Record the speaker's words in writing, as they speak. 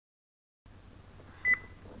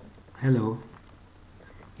Hello,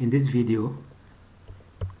 in this video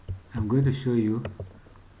I'm going to show you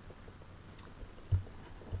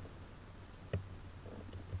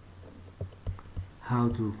how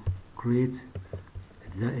to create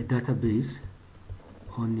a database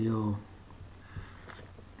on your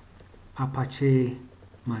Apache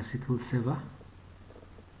Mysql server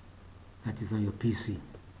that is on your PC.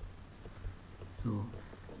 So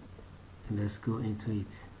let's go into it.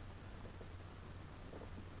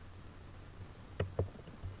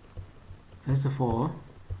 First of all,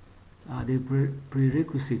 the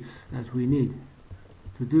prerequisites that we need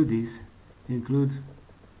to do this include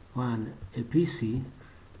one, a PC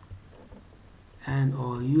and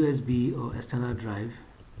or USB or external drive.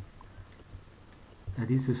 That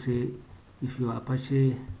is to say, if your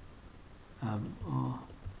Apache or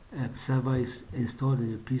a server is installed on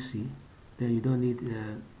your PC, then you don't need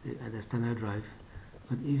an external drive.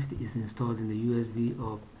 But if it is installed in the USB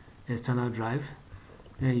or external drive,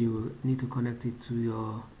 then you need to connect it to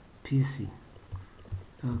your PC.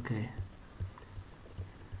 Okay,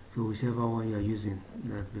 so whichever one you are using,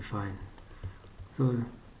 that'll be fine. So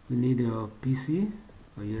we need your PC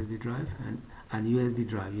or USB drive and USB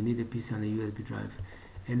drive. You need a PC and a USB drive,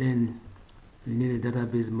 and then you need a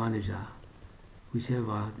database manager,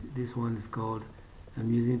 whichever. This one is called,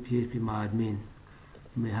 I'm using PHP MyAdmin.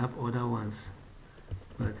 You may have other ones,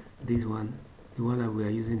 but this one, the one that we are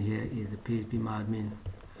using here, is the PHP MyAdmin.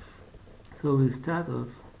 So we'll start off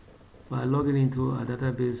by logging into a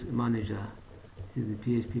database manager, is the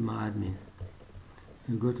PHP MyAdmin.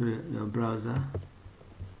 You go to your browser,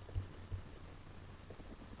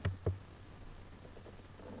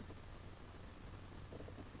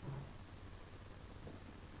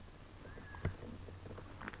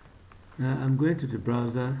 now I'm going to the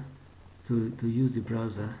browser to use the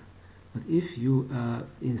browser, but if you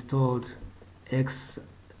installed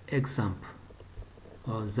XAMPP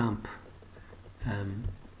or XAMPP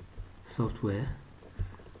software,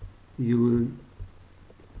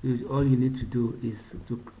 all you need to do is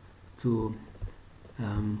to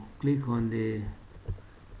click on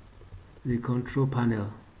the control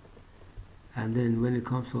panel, and then when it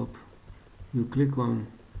comes up, you click on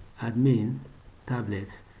admin tablet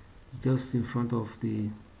just in front of the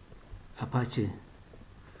Apache,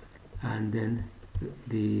 and then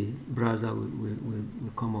the browser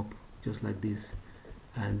will come up just like this.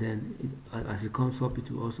 And then as it comes up,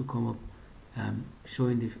 it will also come up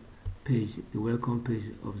showing the page, the welcome page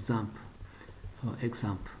of XAMPP or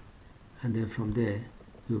XAMPP, and then from there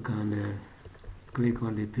you can click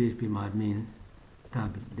on the PHP MyAdmin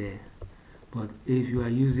tab there. But if you are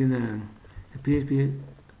using a PHP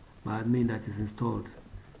MyAdmin that is installed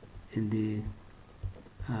in the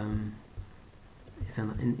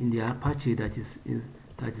in the Apache, that is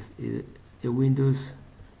a Windows,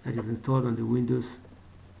 that is installed on the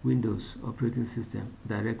Windows operating system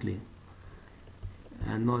directly,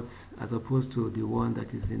 and not as opposed to the one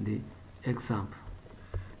that is in the XAMPP,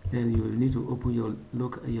 then you will need to open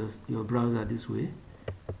your browser this way,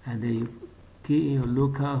 and then you key in your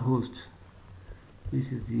local host,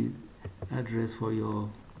 which is the address for your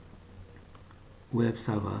web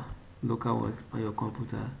server, local one on your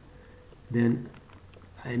computer. Then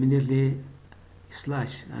immediately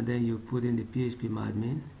slash, and then you put in the PHP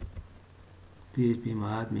MyAdmin,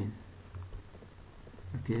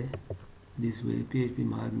 okay, this way, PHP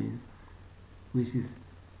MyAdmin, which is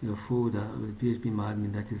your folder with PHP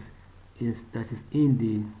MyAdmin that is in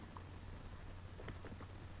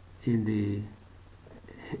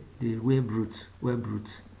the web root,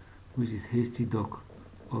 which is htdoc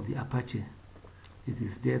of the Apache. It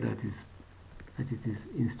is there that it is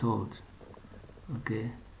installed,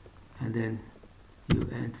 okay, and then you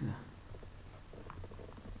enter.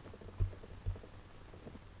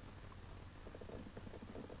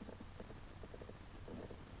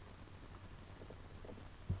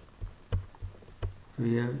 So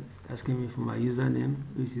here it's asking me for my username,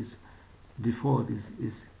 which is default is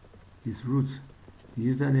root. The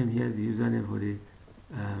username here is the username for the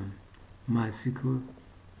MySQL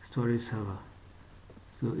storage server.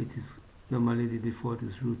 So it is normally the default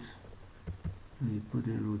is root. So you put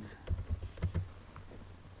in root.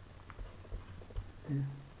 Okay.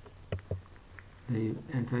 Then you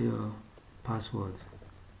enter your password.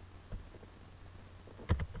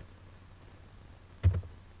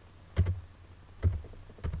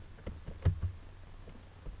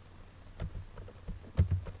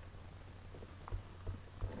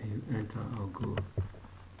 You enter or go.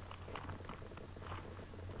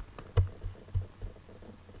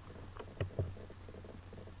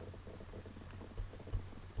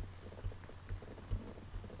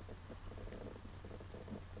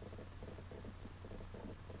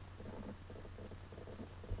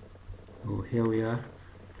 here we are.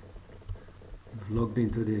 We've logged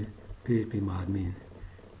into the PHP MyAdmin.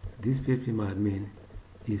 This PHP MyAdmin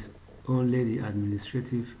is only the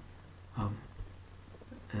administrative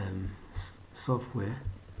software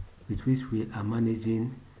with which we are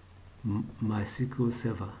managing Mysql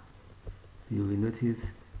server. You will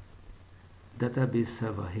notice database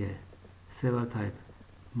server here, server type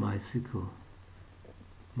Mysql,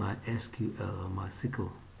 MySQL or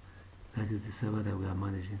Mysql. That is the server that we are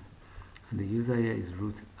managing, and the user here is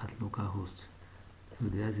root at localhost. So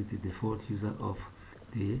that is the default user of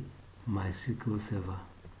the Mysql server.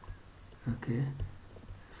 Okay,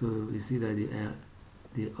 so you see that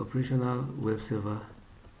the operational web server,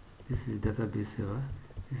 this is the database server,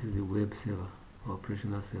 this is the web server,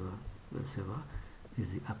 operational server, web server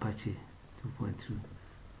is the Apache 2.2.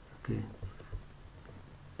 Okay,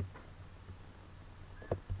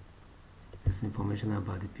 this information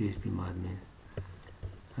about the PHP MyAdmin.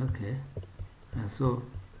 Okay, and so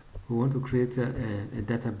we want to create a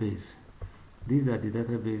database. These are the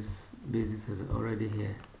bases already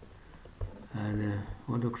here, and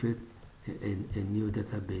want to create a new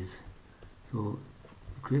database. So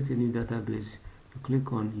to create a new database, you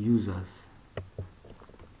click on users.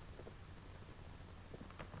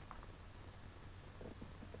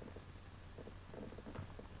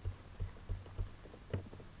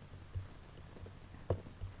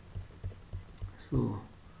 So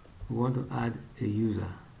we want to add a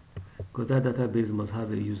user, because that database must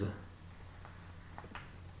have a user.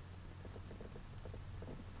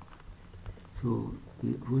 So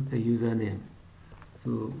we put a username. So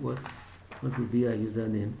what would be a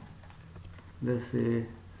username? Let's say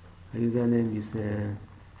a username is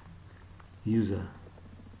user.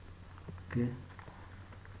 Okay,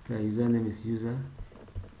 the username is user.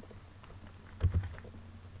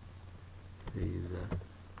 The user.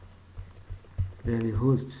 Then the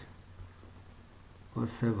host or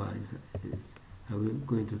server is are we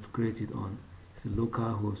going to create it on? It's a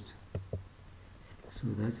local host. So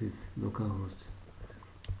that is localhost.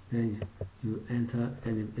 Then you enter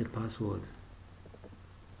a password.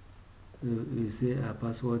 You say our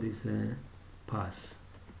password is pass.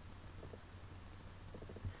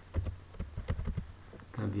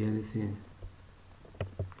 Can be anything.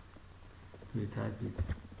 We type it.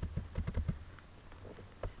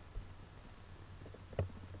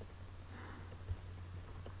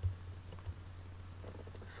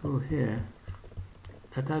 So here,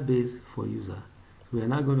 database for user. We are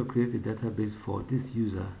now going to create a database for this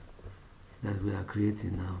user that we are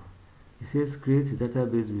creating now. It says create a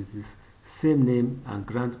database with this same name and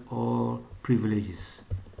grant all privileges.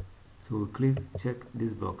 So we click check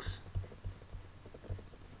this box.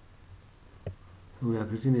 So we are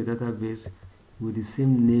creating a database with the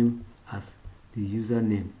same name as the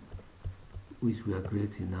username which we are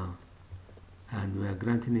creating now, and we are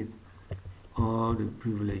granting it all the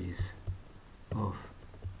privileges of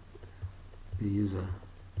the user.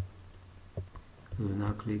 So we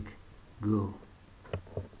now click go.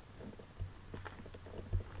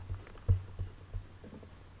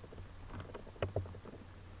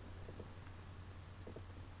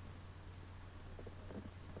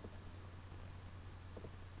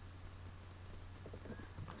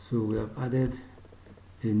 So we have added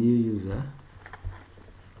a new user.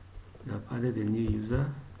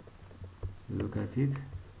 Look at it.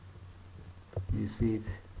 You see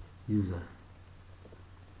it, user.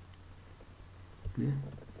 Okay.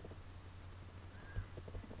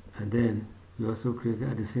 And then we also created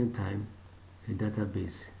at the same time a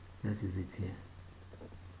database. That is it here.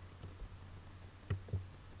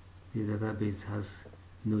 This database has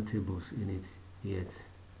no tables in it yet.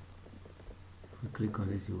 If we click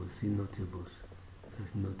on it, you will see no tables.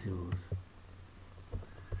 There's no tables.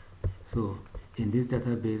 So in this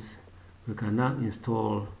database, we can now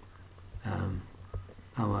install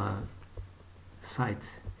our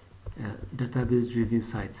sites, database-driven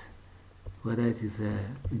sites, whether it is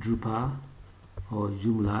Drupal or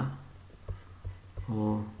Joomla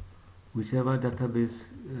or whichever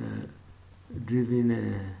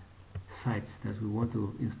database-driven sites that we want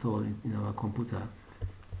to install in our computer.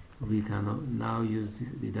 We can now use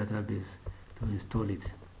the database to install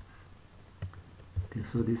it. Okay,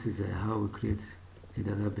 so this is how we create a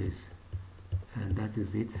database, and that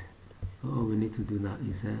is it. All we need to do now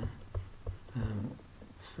is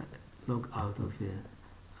log out of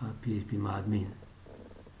PHP MyAdmin.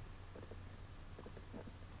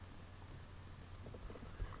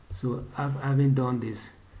 So having done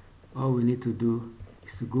this, all we need to do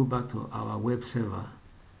is to go back to our web server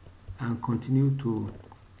and continue to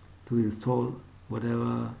install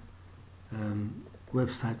whatever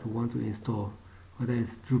website we want to install whether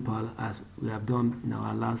it's Drupal, as we have done in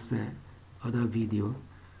our last other video.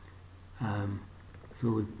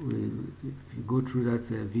 So if you go through that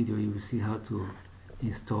video, you will see how to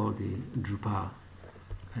install the Drupal,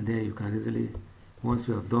 and then you can easily, once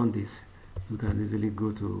you have done this, you can easily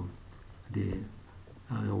go to the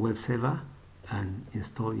your web server and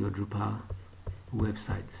install your Drupal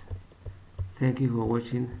website. Thank you for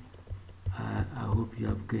watching. I hope you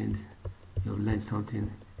have learned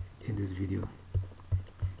something in this video.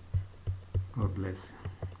 God bless.